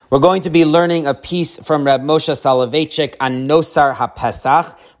We're going to be learning a piece from Reb Moshe Soloveitchik on Nosar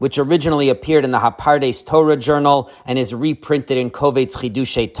HaPesach, which originally appeared in the Hapardes Torah Journal and is reprinted in Kovetz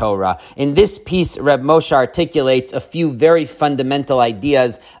Chidushei Torah. In this piece, Reb Moshe articulates a few very fundamental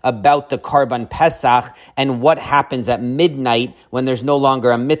ideas about the Korban Pesach and what happens at midnight when there's no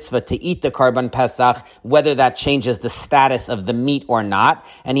longer a mitzvah to eat the Korban Pesach, whether that changes the status of the meat or not.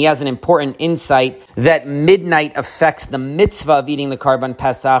 And he has an important insight that midnight affects the mitzvah of eating the Korban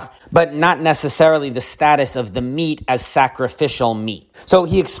Pesach, but not necessarily the status of the meat as sacrificial meat. So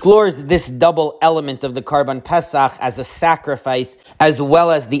he explores this double element of the Korban Pesach as a sacrifice, as well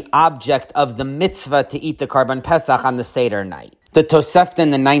as the object of the mitzvah to eat the Korban Pesach on the Seder night. The Tosefta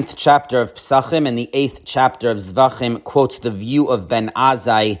in the 9th chapter of Pesachim and the 8th chapter of Zvachim quotes the view of Ben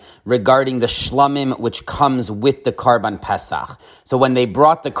Azai regarding the shlamim which comes with the Korban Pesach. So when they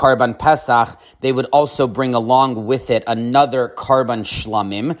brought the Korban Pesach, they would also bring along with it another Korban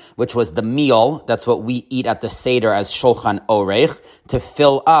shlamim, which was the meal. That's what we eat at the Seder as Shulchan Orech, to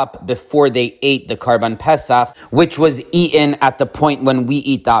fill up before they ate the Korban Pesach, which was eaten at the point when we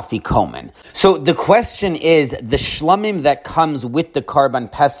eat the Afikomen. So the question is, the shlamim that comes with the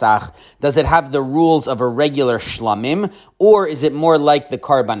Korban Pesach, does it have the rules of a regular shlamim, or is it more like the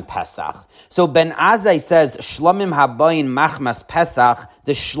Korban Pesach? So Ben Azai says, shlamim habayin machmas Pesach,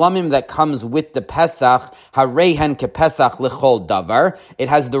 the shlamim that comes with the Pesach, harehen kepesach lechol davar, it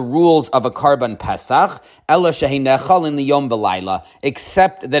has the rules of a Korban Pesach, ela shehinechal in the yom v'layla,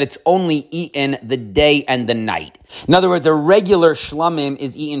 except that it's only eaten the day and the night. In other words, a regular shlamim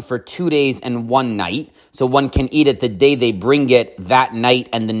is eaten for 2 days and 1 night, so one can eat it the day they bring it, that night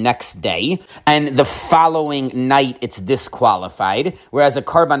and the next day, and the following night it's disqualified, whereas a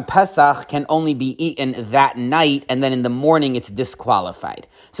Korban Pesach can only be eaten that night, and then in the morning it's disqualified.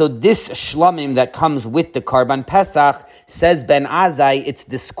 So this shlamim that comes with the Korban Pesach, says Ben Azai, it's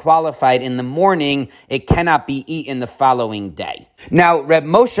disqualified in the morning, it cannot be eaten the following day. Now, Reb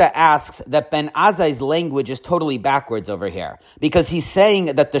Moshe asks that Ben Azai's language is totally backwards over here, because he's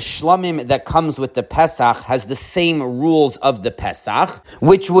saying that the shlamim that comes with the Pesach has the same rules of the Pesach,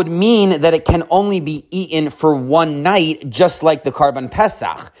 which would mean that it can only be eaten for 1 night, just like the Korban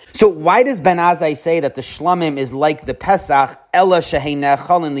Pesach. So why does Ben Azai say that the shlamim is like the Pesach, ela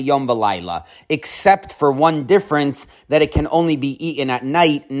sheheinechal in the yom v'layla, except for one difference, that it can only be eaten at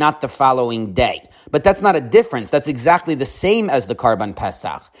night, not the following day? But that's not a difference. That's exactly the same as the Korban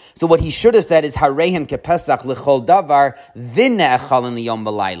Pesach. So what he should have said is, harehen kepesach lechol davar v'ne'echal in the yom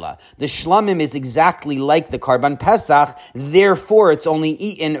v'layla. The shlamim is exactly like the Korban Pesach, therefore it's only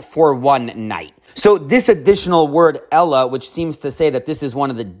eaten for 1 night. So this additional word ella, which seems to say that this is one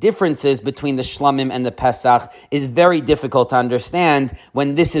of the differences between the shlamim and the Pesach, is very difficult to understand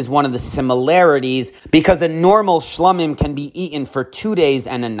when this is one of the similarities, because a normal shlamim can be eaten for 2 days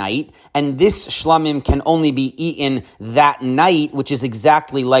and a night, and this shlamim can only be eaten that night, which is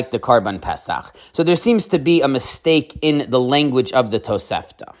exactly like the Korban Pesach. So there seems to be a mistake in the language of the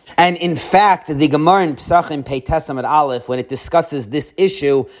Tosefta. And in fact, the Gemara in Pesachim Pei Tesam at Aleph, when it discusses this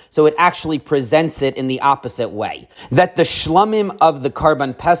issue, so it actually presents it in the opposite way, that the shlamim of the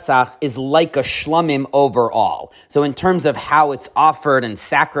Korban Pesach is like a shlamim overall. So in terms of how it's offered and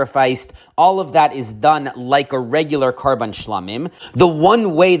sacrificed, all of that is done like a regular Korban shlamim. The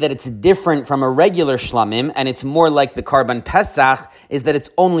one way that it's different from a regular shlamim, and it's more like the Korban Pesach, is that it's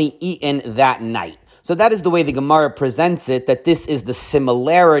only eaten that night. So that is the way the Gemara presents it, that this is the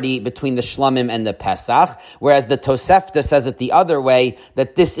similarity between the shlamim and the Pesach, whereas the Tosefta says it the other way,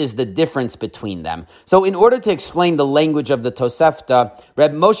 that this is the difference between them. So in order to explain the language of the Tosefta,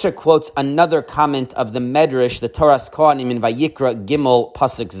 Reb Moshe quotes another comment of the Medrash, the Toras Kohanim in Vayikra Gimel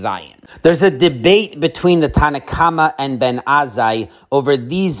Pasuk Zayin. There's a debate between the Tanakama and Ben Azai over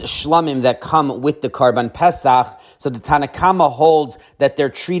these shlamim that come with the Korban Pesach. So the Tanakama holds that they're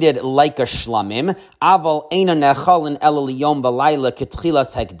treated like a shlamim, aval eina nechalin ela liyom v'layla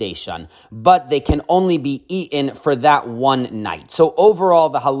ketchilas hekdeshan, but they can only be eaten for that 1 night. So overall,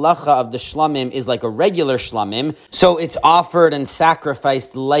 the halacha of the shlamim is like a regular shlamim, so it's offered and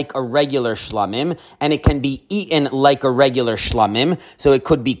sacrificed like a regular shlamim, and it can be eaten like a regular shlamim, so it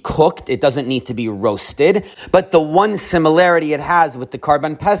could be cooked, it doesn't need to be roasted, but the one similarity it has with the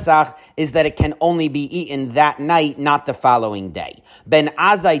Korban Pesach is that it can only be eaten that night, not the following day. Ben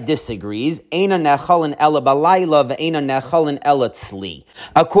Azai disagrees. Eina nechalin ela balayla ve'eina nechalin ela tzli.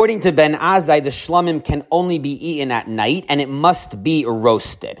 According to Ben Azai, the shlamim can only be eaten at night, and it must be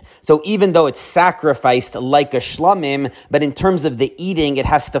roasted. So even though it's sacrificed like a shlamim, but in terms of the eating, it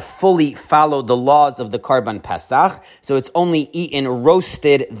has to fully follow the laws of the Korban Pesach. So it's only eaten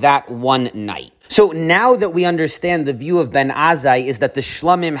roasted that 1 night. So now that we understand the view of Ben Azai is that the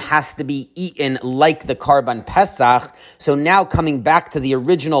shlamim has to be eaten like the Korban Pesach, so now coming back to the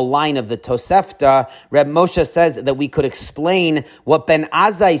original line of the Tosefta, Reb Moshe says that we could explain what Ben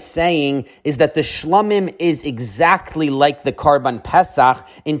Azai is saying is that the shlamim is exactly like the Korban Pesach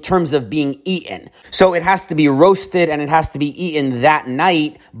in terms of being eaten. So it has to be roasted and it has to be eaten that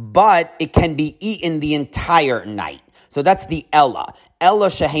night, but it can be eaten the entire night. So that's the Ella. Ella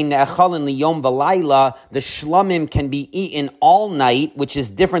shehein ne'echalin liyom v'layla, the shlamim can be eaten all night, which is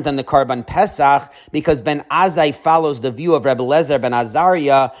different than the Korban Pesach, because Ben Azai follows the view of Rebbe Lezer ben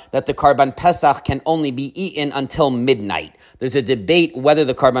Azariah that the Korban Pesach can only be eaten until midnight. There's a debate whether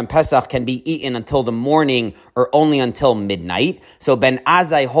the Korban Pesach can be eaten until the morning or only until midnight. So Ben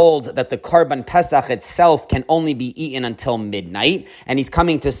Azai holds that the Korban Pesach itself can only be eaten until midnight, and he's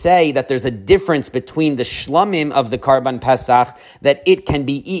coming to say that there's a difference between the shlamim of the Korban Pesach, that it can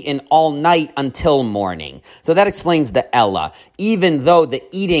be eaten all night until morning. So that explains the Ella. Even though the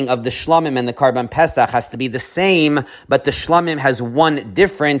eating of the shlamim and the Korban Pesach has to be the same, but the shlamim has one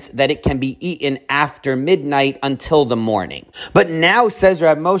difference, that it can be eaten after midnight until the morning. But now, says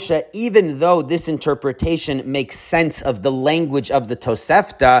Rav Moshe, even though this interpretation makes sense of the language of the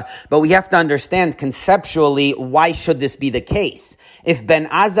Tosefta, but we have to understand conceptually, why should this be the case? If Ben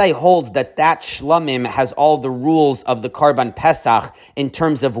Azai holds that shlamim has all the rules of the Korban Pesach in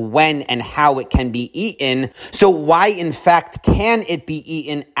terms of when and how it can be eaten, so why in fact can it be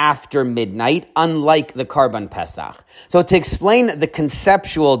eaten after midnight, unlike the Korban Pesach? So to explain the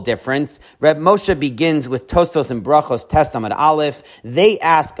conceptual difference, Reb Moshe begins with Tosos and Brachos Tesamad Aleph. They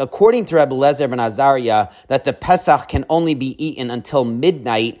ask, according to Rebbe Lezer ben Azariah, that the Pesach can only be eaten until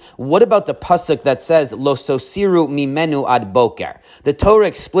midnight. What about the pasuk that says, Lo sosiru mimenu ad boker? The Torah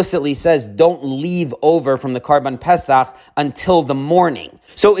explicitly says, don't leave over from the Korban Pesach until the morning.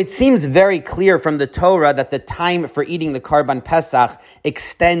 So it seems very clear from the Torah that the time for eating the Korban Pesach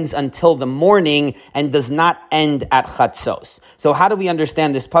extends until the morning and does not end at Chatzos. So how do we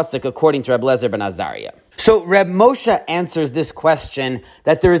understand this pasuk according to Reb Lezer ben Azariah? So Reb Moshe answers this question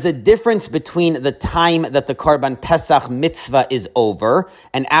that there is a difference between the time that the Korban Pesach mitzvah is over,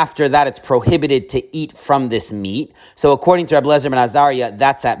 and after that it's prohibited to eat from this meat. So according to Reb Lezer ben Azariah,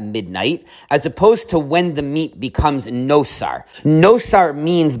 that's at midnight, as opposed to when the meat becomes nosar. Nosar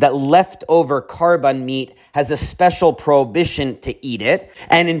means that leftover Korban meat has a special prohibition to eat it,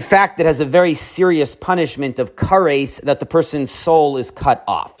 and in fact it has a very serious punishment of kares, that the person's soul is cut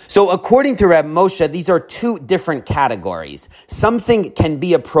off. So according to Reb Moshe, these are two different categories. Something can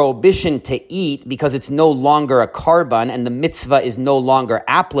be a prohibition to eat because it's no longer a Korban and the mitzvah is no longer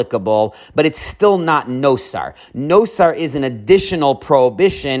applicable, but it's still not nosar. Nosar is an additional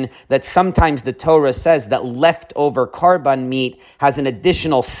prohibition that sometimes the Torah says that leftover Korban meat has an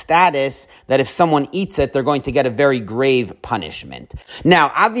additional status that if someone eats it, they're going to get a very grave punishment.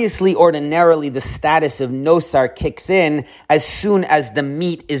 Now, obviously, ordinarily, the status of nosar kicks in as soon as the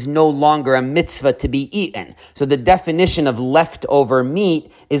meat is no longer a mitzvah to be eaten. So the definition of leftover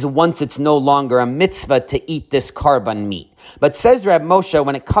meat is once it's no longer a mitzvah to eat this Korban meat. But says Reb Moshe,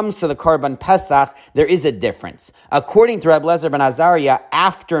 when it comes to the Korban Pesach, there is a difference. According to Reb Lezer ben Azariah,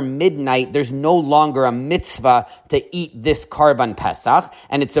 after midnight, there's no longer a mitzvah to eat this Korban Pesach,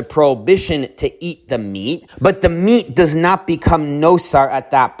 and it's a prohibition to eat the meat, but the meat does not become nosar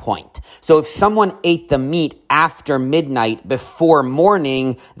at that point. So if someone ate the meat after midnight before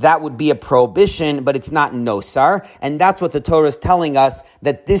morning, that would be a prohibition, but it's not nosar, and that's what the Torah is telling us,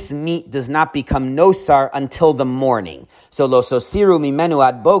 that this meat does not become nosar until the morning. So lo sosiru mimenu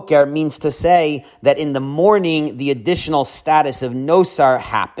ad boker means to say that in the morning the additional status of nosar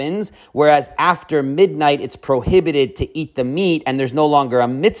happens, whereas after midnight it's prohibited to eat the meat and there's no longer a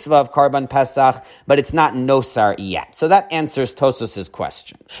mitzvah of Korban Pesach, but it's not nosar yet. So that answers Tosos's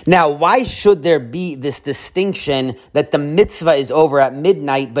question. Now, why should there be this distinction that the mitzvah is over at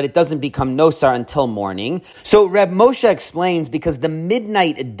midnight but it doesn't become nosar until morning? So Reb Moshe explains because the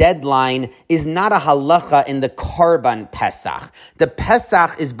midnight deadline is not a halacha in the Korban Pesach. The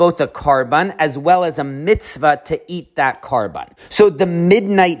Pesach is both a Korban as well as a mitzvah to eat that Korban. So the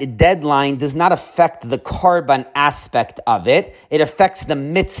midnight deadline does not affect the Korban aspect of it. It affects the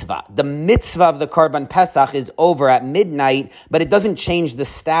mitzvah. The mitzvah of the Korban Pesach is over at midnight, but it doesn't change the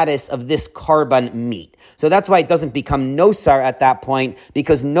status of this Korban meat. So that's why it doesn't become nosar at that point,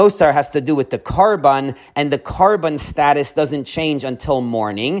 because nosar has to do with the Korban, and the Korban status doesn't change until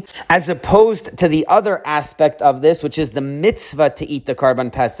morning, as opposed to the other aspect of this, which is the mitzvah to eat the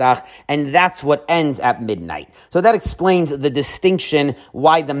Korban Pesach, and that's what ends at midnight. So that explains the distinction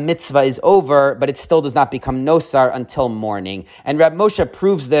why the mitzvah is over, but it still does not become nosar until morning. And Rab Moshe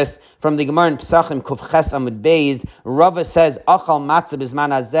proves this from the Gemara in Pesachim Kuf Ches Amud Beis. Rava says, Achal matzah bizman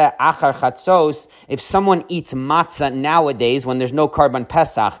hazeh achar chatzos. If someone eats matzah nowadays, when there's no Korban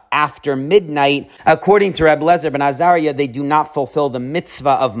Pesach, after midnight, according to Reb Lezer ben Azariah, they do not fulfill the mitzvah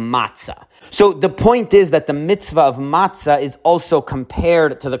of matzah. So the point is that the mitzvah of matzah is also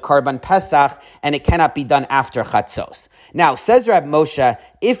compared to the Korban Pesach, and it cannot be done after chatzos. Now, says Rab Moshe,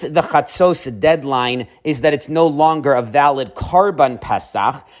 if the chatzos deadline is that it's no longer a valid Korban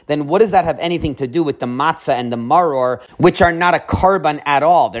Pesach, then what does that have anything to do with the matzah and the maror, which are not a Korban at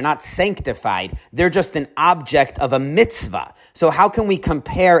all? They're not sanctified. They're just an object of a mitzvah. So how can we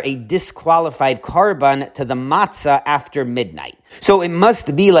compare a disqualified Korban to the matzah after midnight? So it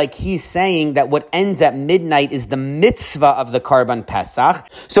must be like he's saying that what ends at midnight is the mitzvah of the Korban Pesach.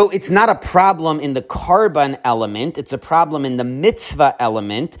 So it's not a problem in the Korban element, it's a problem in the mitzvah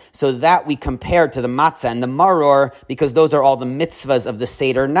element, so that we compare to the matzah and the maror, because those are all the mitzvahs of the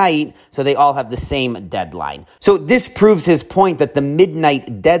Seder night, so they all have the same deadline. So this proves his point that the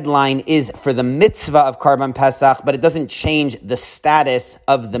midnight deadline is for the mitzvah of Korban Pesach, but it doesn't change the status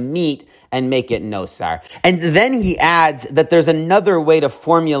of the meat and make it nosar. And then he adds that there's another way to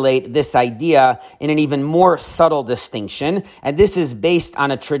formulate this idea in an even more subtle distinction, and this is based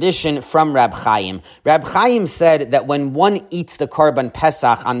on a tradition from Rab Chaim. Rab Chaim said that when one eats the Korban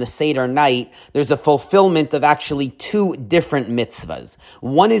Pesach on the Seder night, there's a fulfillment of actually two different mitzvahs.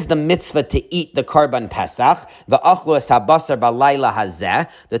 One is the mitzvah to eat the Korban Pesach, v'achlu es habasar balayla hazeh.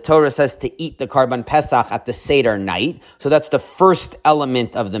 The Torah says to eat the Korban Pesach at the Seder night, so that's the first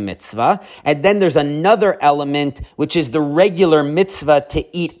element of the mitzvah. And then there's another element, which is the regular mitzvah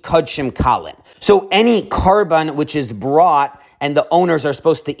to eat kodshim kalim. So any korban which is brought and the owners are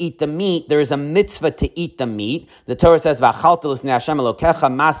supposed to eat the meat, there is a mitzvah to eat the meat. The Torah says, the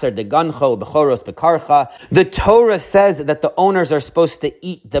Torah says that the owners are supposed to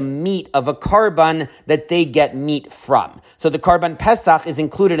eat the meat of a korban that they get meat from. So the Korban Pesach is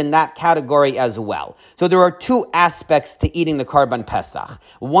included in that category as well. So there are two aspects to eating the Korban Pesach.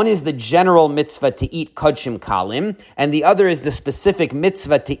 One is the general mitzvah to eat kodshim kalim, and the other is the specific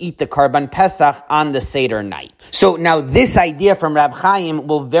mitzvah to eat the Korban Pesach on the Seder night. So now this idea from Rab Chaim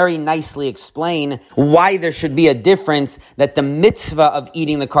will very nicely explain why there should be a difference that the mitzvah of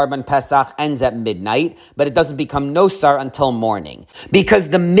eating the Korban Pesach ends at midnight, but it doesn't become nosar until morning. Because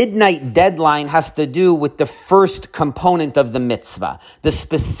the midnight deadline has to do with the first component of the mitzvah, the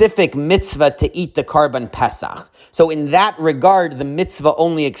specific mitzvah to eat the Korban Pesach. So in that regard, the mitzvah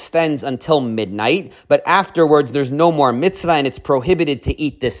only extends until midnight, but afterwards there's no more mitzvah and it's prohibited to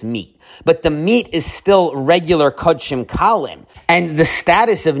eat this meat. But the meat is still regular kodshim kalim, and the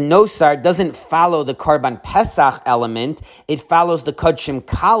status of nosar doesn't follow the Korban Pesach element, it follows the kodshim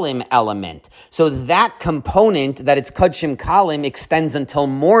kalim element. So that component, that it's kodshim kalim, extends until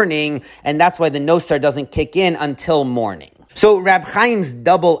morning, and that's why the nosar doesn't kick in until morning. So Rab Chaim's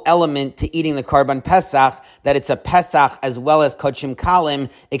double element to eating the Korban Pesach, that it's a Pesach as well as Kodshim Kalim,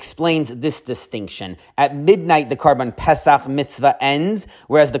 explains this distinction. At midnight, the Korban Pesach mitzvah ends,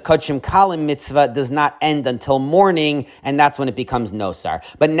 whereas the Kodshim Kalim mitzvah does not end until morning, and that's when it becomes nosar.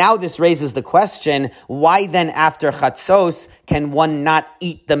 But now this raises the question, why then after Chatzos can one not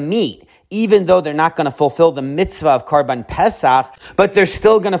eat the meat? Even though they're not going to fulfill the mitzvah of Korban Pesach, but they're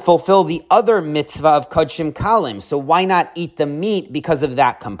still going to fulfill the other mitzvah of Kodshim Kalim. So why not eat the meat because of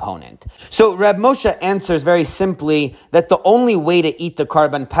that component? So Reb Moshe answers very simply that the only way to eat the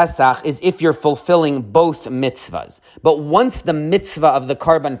Korban Pesach is if you're fulfilling both mitzvahs. But once the mitzvah of the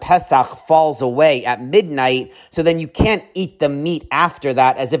Korban Pesach falls away at midnight, so then you can't eat the meat after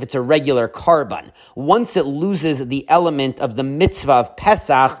that as if it's a regular Korban. Once it loses the element of the mitzvah of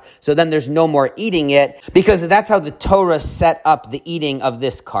Pesach, so then there's no more eating it, because that's how the Torah set up the eating of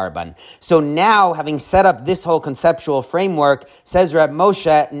this Korban. So now, having set up this whole conceptual framework, says Reb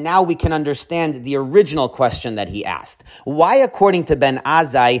Moshe, now we can understand the original question that he asked. Why, according to Ben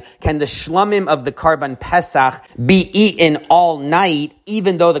Azai, can the shlomim of the Korban Pesach be eaten all night,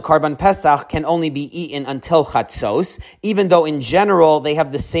 even though the Korban Pesach can only be eaten until Chatzos, even though in general they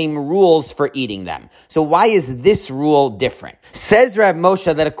have the same rules for eating them? So why is this rule different? Says Reb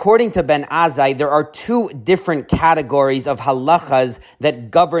Moshe that according to Ben Azai, there are two different categories of halachas that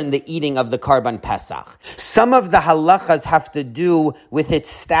govern the eating of the Korban Pesach. Some of the halachas have to do with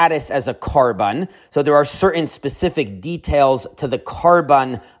its status as a Korban. So there are certain specific details to the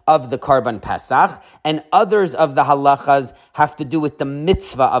Korban of the Korban Pesach, and others of the halachas have to do with the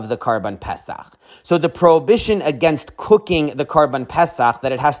mitzvah of the Korban Pesach. So the prohibition against cooking the Korban Pesach,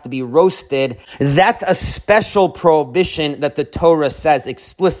 that it has to be roasted, that's a special prohibition that the Torah says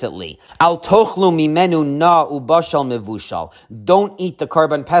explicitly. Al tochlu mimenu na ubashal mevushal. Don't eat the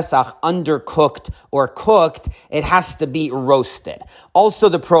Korban Pesach undercooked or cooked. It has to be roasted. Also,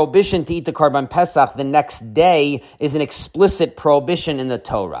 the prohibition to eat the Korban Pesach the next day is an explicit prohibition in the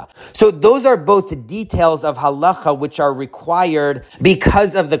Torah. So those are both details of halacha which are required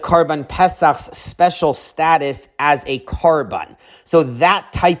because of the Korban Pesach's special status as a Korban. So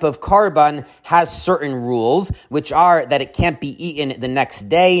that type of Korban has certain rules, which are that it can't be eaten the next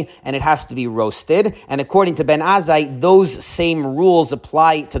day and it has to be roasted. And according to Ben Azai, those same rules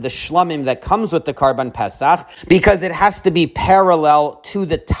apply to the shlamim that comes with the Korban Pesach because it has to be parallel to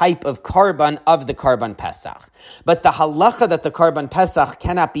the type of Korban of the Korban Pesach. But the halacha that the Korban Pesach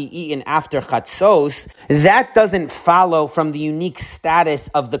cannot be eaten after Chatzos, that doesn't follow from the unique status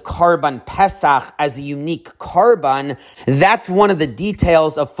of the Korban Pesach as a unique Korban. That's one of the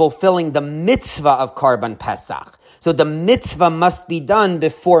details of fulfilling the mitzvah of Korban Pesach. So the mitzvah must be done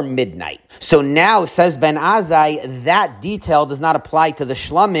before midnight. So now, says Ben Azai, that detail does not apply to the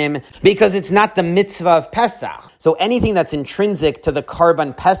shlamim because it's not the mitzvah of Pesach. So anything that's intrinsic to the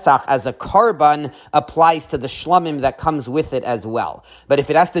Korban Pesach as a Korban applies to the shlamim that comes with it as well. But if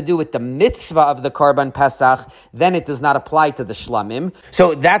it has to do with the mitzvah of the Korban Pesach, then it does not apply to the shlamim.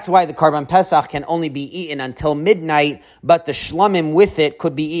 So that's why the Korban Pesach can only be eaten until midnight, but the shlamim with it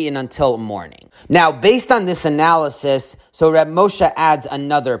could be eaten until morning. Now, based on this analysis, so Reb Moshe adds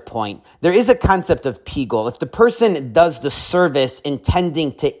another point. There is a concept of pigul. If the person does the service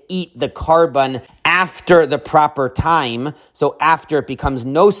intending to eat the korban after the proper time, so after it becomes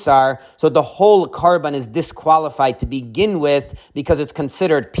nosar, so the whole korban is disqualified to begin with because it's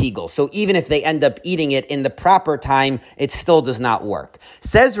considered pigul. So even if they end up eating it in the proper time, it still does not work.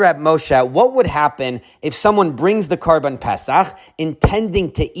 Says Reb Moshe, what would happen if someone brings the korban Pesach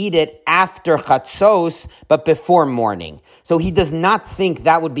intending to eat it after Chatzos, but before morning? So he does not think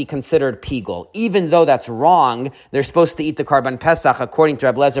that would be considered pigul. Even though that's wrong, they're supposed to eat the Korban Pesach according to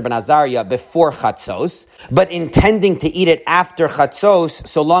Reb Lezer ben Azariah before Chatzos, but intending to eat it after Chatzos,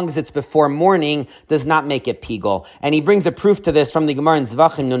 so long as it's before morning, does not make it pigul. And he brings a proof to this from the Gemara in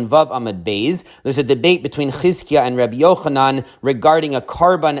Zvachim Nun Vav Amud Beis. There's a debate between Chizkiah and Reb Yochanan regarding a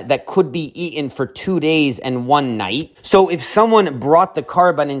korban that could be eaten for 2 days and 1 night. So if someone brought the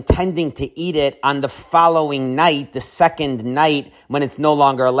korban intending to eat it on the following night, the second night when it's no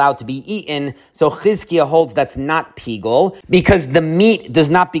longer allowed to be eaten, so Chizkiah holds that's not pigul because the meat does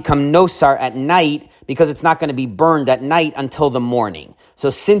not become nosar at night because it's not going to be burned at night until the morning. So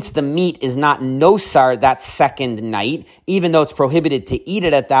since the meat is not nosar that second night, even though it's prohibited to eat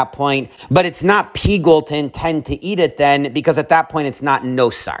it at that point, but it's not pigul to intend to eat it then because at that point it's not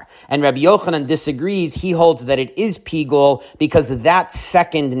nosar. And Rabbi Yochanan disagrees. He holds that it is pigul because that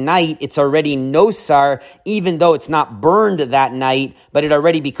second night it's already nosar, even though it's not burned that night, but it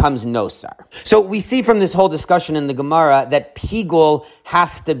already becomes nosar. So we see from this whole discussion in the Gemara that pigul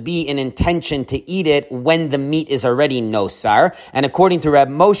has to be an intention to eat it when the meat is already nosar. And according to Reb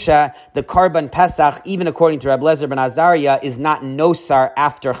Moshe, the Korban Pesach, even according to Reb Lezer ben Azariah, is not nosar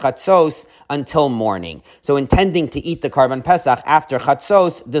after Chatzos until morning. So intending to eat the Korban Pesach after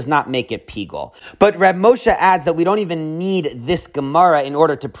Chatzos does not make it pigul. But Reb Moshe adds that we don't even need this Gemara in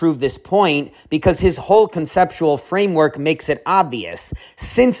order to prove this point because his whole conceptual framework makes it obvious.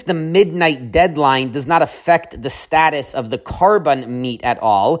 Since the midnight deadline does not affect the status of the Korban meat at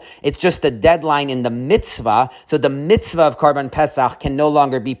all, it's just a deadline in the mitzvah, so the mitzvah of Korban Pesach can no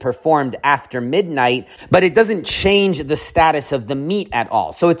longer be performed after midnight, but it doesn't change the status of the meat at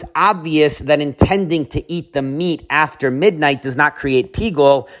all. So it's obvious that intending to eat the meat after midnight does not create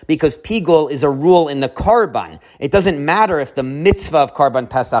pigul because pigul is a rule in the Korban. It doesn't matter if the mitzvah of Korban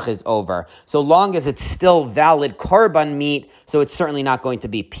Pesach is over. So long as it's still valid Korban meat, so it's certainly not going to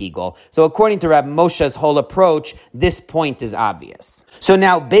be pigul. So according to Rab Moshe's whole approach, this point is obvious. So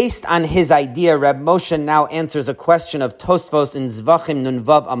now, based on his idea, Rab Moshe now answers a question of Tosfos in Zvachim Zvachim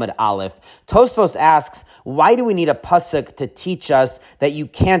Nunvav Amud Aleph. Tosfos asks, why do we need a pasuk to teach us that you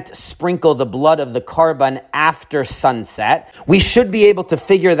can't sprinkle the blood of the Korban after sunset? We should be able to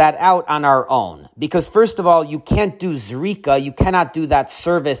figure that out on our own. Because first of all, you can't do zrika, you cannot do that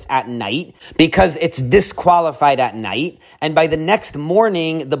service at night, because it's disqualified at night. And by the next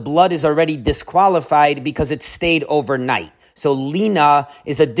morning, the blood is already disqualified because it stayed overnight. So lina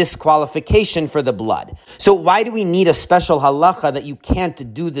is a disqualification for the blood. So why do we need a special halacha that you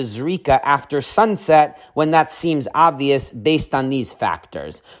can't do the zrika after sunset when that seems obvious based on these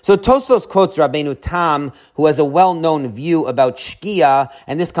factors? So Tosfos quotes Rabbeinu Tam, who has a well-known view about shkia,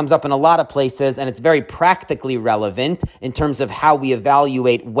 and this comes up in a lot of places, and it's very practically relevant in terms of how we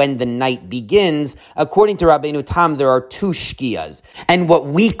evaluate when the night begins. According to Rabbeinu Tam, there are two shkias. And what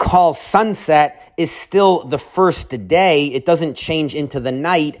we call sunset is still the first day. It doesn't change into the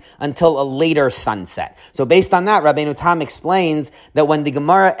night until a later sunset. So based on that, Rabbeinu Tam explains that when the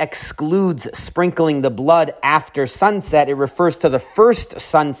Gemara excludes sprinkling the blood after sunset, it refers to the first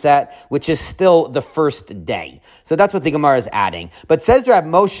sunset, which is still the first day. So that's what the Gemara is adding. But says Rab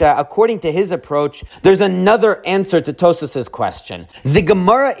Moshe, according to his approach, there's another answer to Tosfos' question. The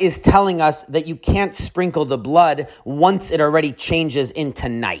Gemara is telling us that you can't sprinkle the blood once it already changes into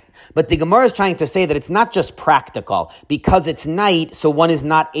night. But the Gemara is trying to say that it's not just practical, because it's night, so one is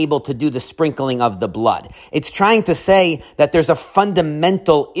not able to do the sprinkling of the blood. It's trying to say that there's a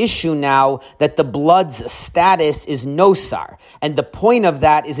fundamental issue now that the blood's status is nosar. And the point of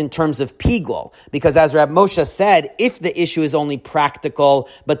that is in terms of pigul, because as Rab Moshe said, if the issue is only practical,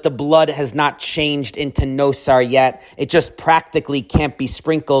 but the blood has not changed into nosar yet, it just practically can't be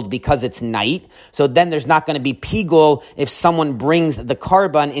sprinkled because it's night. So then there's not going to be pigul if someone brings the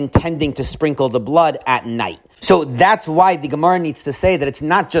Korban intending to sprinkle the blood at night. So that's why the Gemara needs to say that it's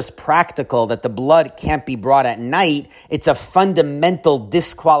not just practical, that the blood can't be brought at night. It's a fundamental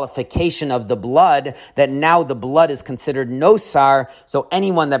disqualification of the blood, that now the blood is considered nosar. So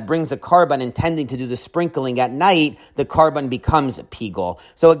anyone that brings a Korban intending to do the sprinkling at night, the Korban becomes pigul.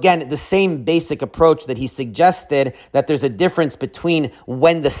 So again, the same basic approach that he suggested, that there's a difference between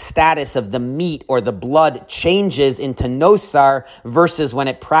when the status of the meat or the blood changes into nosar versus when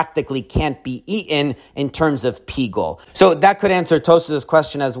it practically can't be eaten in terms of pigul. So that could answer Tosfos'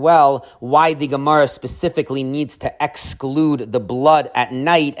 question as well, why the Gemara specifically needs to exclude the blood at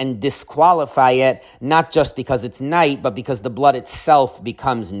night and disqualify it, not just because it's night, but because the blood itself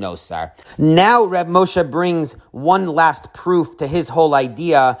becomes nosar. Now Reb Moshe brings one last proof to his whole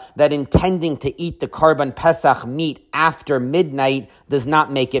idea that intending to eat the Korban Pesach meat after midnight does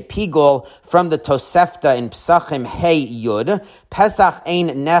not make it pigul, from the Tosefta in Pesachim Hey Yud. Pesach ein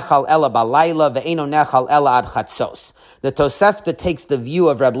nechal ela balayla ve'eino nechal ela ad chatzos. The Tosefta takes the view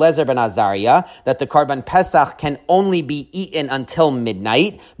of Reb Lezer ben Azariah that the Korban Pesach can only be eaten until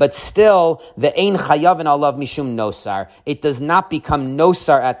midnight, but still the ein chayavin alav mishum nosar. It does not become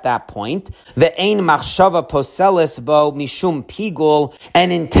nosar at that point. The ein machshava poselis bo mishum pigul,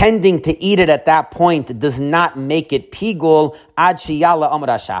 and intending to eat it at that point does not make it pigul ad shiyala amar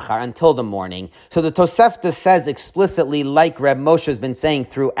shachar, until the morning. So the Tosefta says explicitly, like Reb Moshe has been saying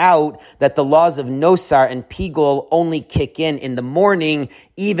throughout, that the laws of nosar and pigul only kick in the morning,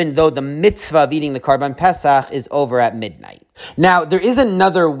 even though the mitzvah of eating the Korban Pesach is over at midnight. Now, there is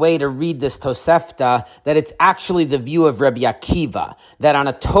another way to read this Tosefta, that it's actually the view of Rabbi Akiva, that on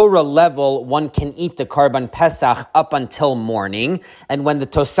a Torah level, one can eat the Korban Pesach up until morning, and when the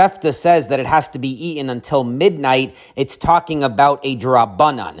Tosefta says that it has to be eaten until midnight, it's talking about a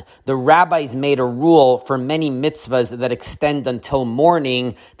drabanan. The rabbis made a rule for many mitzvahs that extend until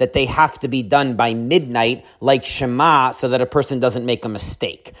morning, that they have to be done by midnight, like Shema, so that a person doesn't make a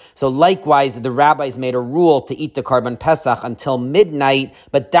mistake. So likewise, the rabbis made a rule to eat the Korban Pesach until midnight,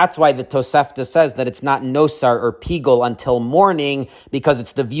 but that's why the Tosefta says that it's not nosar or pigul until morning, because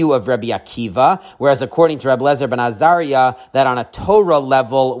it's the view of Rabbi Akiva, whereas according to Reb Lezer ben Azariah, that on a Torah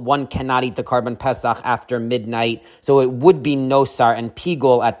level, one cannot eat the Korban Pesach after midnight, so it would be nosar and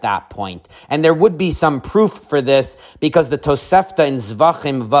pigul at that point. And there would be some proof for this, because the Tosefta in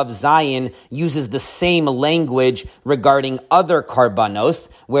Zvachim Vav Zayin uses the same language regarding other karbanos,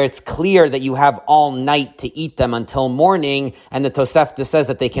 where it's clear that you have all night to eat them until morning, and the Tosefta says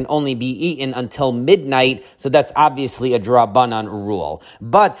that they can only be eaten until midnight, so that's obviously a drabanan rule.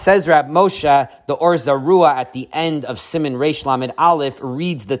 But, says Rab Moshe, the Or Zarua at the end of Siman Reish Lamed Aleph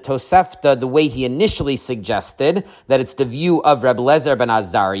reads the Tosefta the way he initially suggested, that it's the view of Reb Lezer ben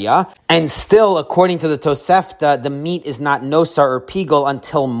Azariah, and still, according to the Tosefta, the meat is not nosar or pigul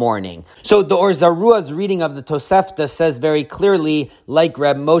until morning. So the Or Zarua's reading of the Tosefta says very clearly, like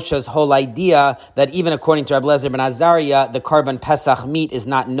Reb Moshe's whole idea, that even according to Reb Lezer ben Azariah, Azariah, the Korban Pesach meat is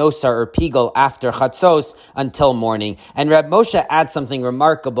not nosar or pigel after chatzos until morning. And Reb Moshe adds something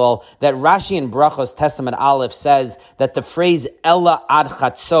remarkable, that Rashi in Brachos Testament Aleph says that the phrase Ella ad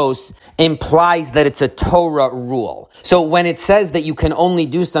chatzos implies that it's a Torah rule. So when it says that you can only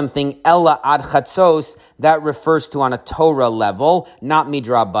do something Ella ad chatzos, that refers to on a Torah level, not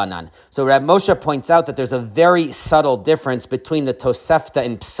midrabanan. So Reb Moshe points out that there's a very subtle difference between the Tosefta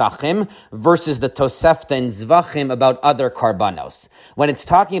in Pesachim versus the Tosefta in Zvachim about other karbanos. When it's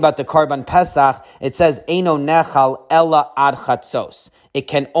talking about the Korban Pesach, it says Eino nechal ella ad chatzos. It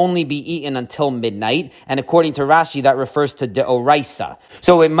can only be eaten until midnight, and according to Rashi, that refers to deoraisa.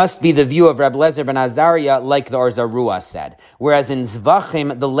 So it must be the view of Reb Lezer ben Azariah, like the Arzarua said. Whereas in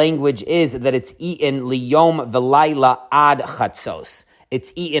Zvachim, the language is that it's eaten liyom v'layla ad chatzos.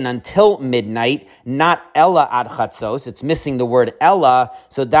 It's eaten until midnight, not Ella ad chatzos. It's missing the word Ella,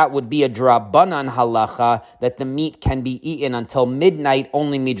 so that would be a drabanan halacha, that the meat can be eaten until midnight,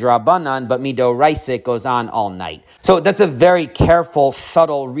 only midrabanan, but midoraisa, it goes on all night. So that's a very careful,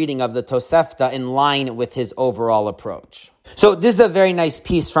 subtle reading of the Tosefta in line with his overall approach. So this is a very nice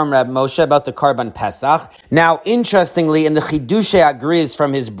piece from Reb Moshe about the Korban Pesach. Now, interestingly, in the Chidushei Agriz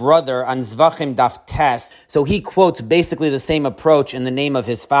from his brother on Zvachim Daf Tes, so he quotes basically the same approach in the name of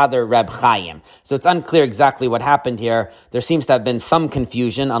his father, Reb Chaim. So it's unclear exactly what happened here. There seems to have been some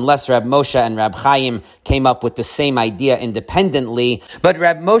confusion, unless Reb Moshe and Reb Chaim came up with the same idea independently. But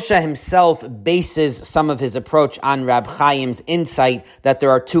Reb Moshe himself bases some of his approach on Reb Chaim's insight that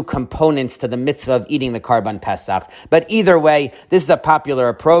there are two components to the mitzvah of eating the Korban Pesach. But either way, this is a popular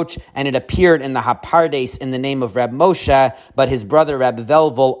approach, and it appeared in the Hapardes in the name of Reb Moshe, but his brother Reb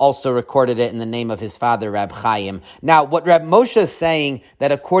Velvel also recorded it in the name of his father Reb Chaim. Now, what Reb Moshe is saying,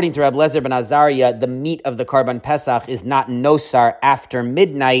 that according to Reb Lezer ben Azariah, the meat of the Korban Pesach is not nosar after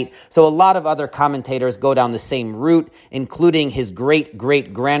midnight, so a lot of other commentators go down the same route, including his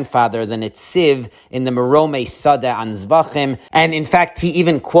great-great-grandfather, the Netziv, in the Meromei Sadeh on Zvachim, and in fact, he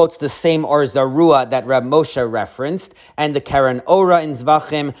even quotes the same Or Zarua that Reb Moshe referenced, and the Karen Ora in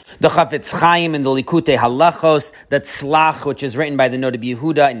Zvachim, the Chafetz Chaim in the Likutei Halachos, the Tzlach, which is written by the Nodeb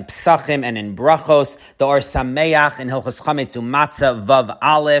Yehuda in Pesachim and in Brachos, the Or Sameach in Hilchos Chametz Umatzah Vav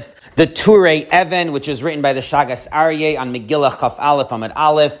Aleph, the Turei Even, which is written by the Shagas Aryeh on Megillah Chaf Aleph Amud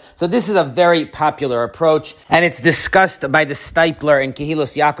Aleph. So this is a very popular approach, and it's discussed by the Stipler in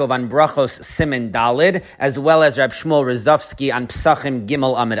Kehilos Yaakov on Brachos Siman Dalid, as well as Rab Shmuel Rozovsky on Pesachim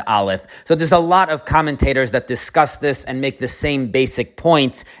Gimel Amud Aleph. So there's a lot of commentators that discuss this and make the same basic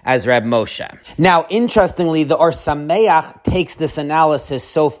points as Reb Moshe. Now, interestingly, the Or Sameach takes this analysis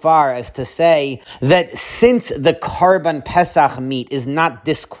so far as to say that since the Korban Pesach meat is not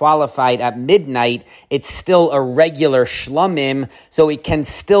disqualified at midnight, it's still a regular shlomim, so it can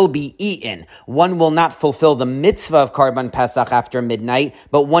still be eaten. One will not fulfill the mitzvah of Korban Pesach after midnight,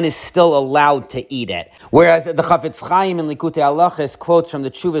 but one is still allowed to eat it. Whereas the Chafetz Chaim in Likutei Halachos quotes from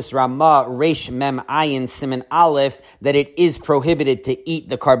the Tshuvas Ramah, Reish Mem Ayin Siman Aleph, that it is prohibited to eat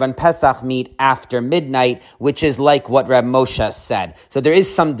the Korban Pesach meat after midnight, which is like what Reb Moshe said. So there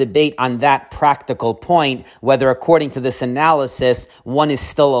is some debate on that practical point, whether according to this analysis, one is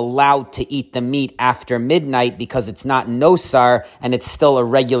still allowed to eat the meat after midnight because it's not nosar and it's still a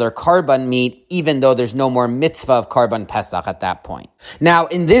regular Korban meat, even though there's no more mitzvah of Korban Pesach at that point. Now,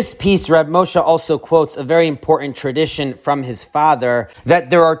 in this piece, Reb Moshe also quotes a very important tradition from his father, that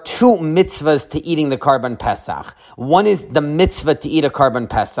there are two mitzvahs to eating the Korban Pesach. One is the mitzvah to eat a Korban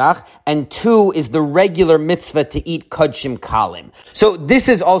Pesach, and two is the regular mitzvah to eat Kodshim Kalim. So this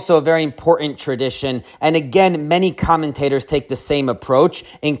is also a very important tradition, and again, many commentators take the same approach,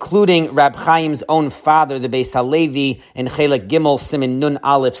 including Rab Chaim's own father, the Beis Halevi, in Chelek Gimel, Siman Nun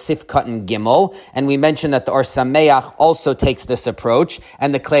Aleph, Sifkat and Gimel, and we mentioned that the Or Sameach also takes this approach,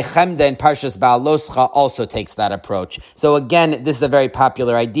 and the Klei Chemda in Parshas Ba'aloscha also takes that approach. So again, this is a very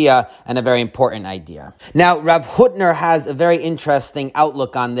popular idea and a very important idea. Now, Rav Hutner has a very interesting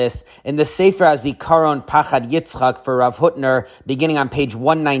outlook on this. In the Sefer HaZikaron Pachad Yitzchak for Rav Hutner, beginning on page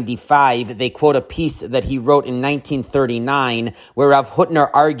 195, they quote a piece that he wrote in 1939, where Rav Hutner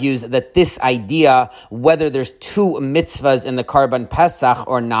argues that this idea, whether there's two mitzvahs in the Korban Pesach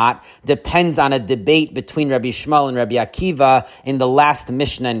or not, depends on a debate between Rabbi Yishmael and Rabbi Akiva in the last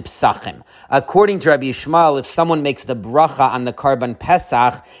Mishnah in Pesachim. According to Rabbi Yishmael, if someone makes the bracha on the Korban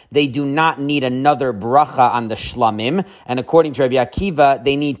Pesach, they do not need another bracha on the Shlamim. shlamim, and according to Rabbi Akiva,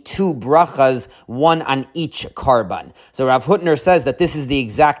 they need 2 brachas, 1 on each Korban. So Rav Hutner says that this is the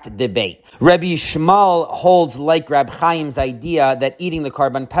exact debate. Rabbi Yishmael holds like Rab Chaim's idea that eating the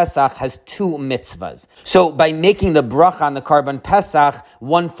Korban Pesach has 2 mitzvahs. So by making the bracha on the Korban Pesach,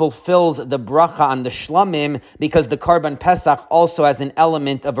 one fulfills the bracha on the shlamim because the Korban Pesach also has an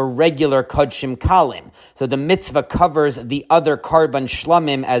element of a regular kodshim kalim. So the mitzvah covers the other Korban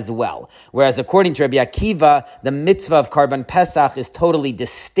shlamim as well. Whereas according to Rabbi Akiva, the mitzvah of Korban Pesach is totally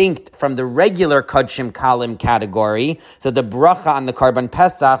distinct from the regular kodshim kalim category. So the bracha on the Korban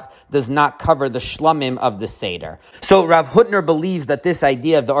Pesach does not cover the shlamim of the Seder. So Rav Hutner believes that this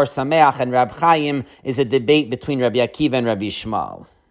idea of the Or Sameach and Rab Chaim is a debate between Rabbi Akiva and Rabbi Yishmael.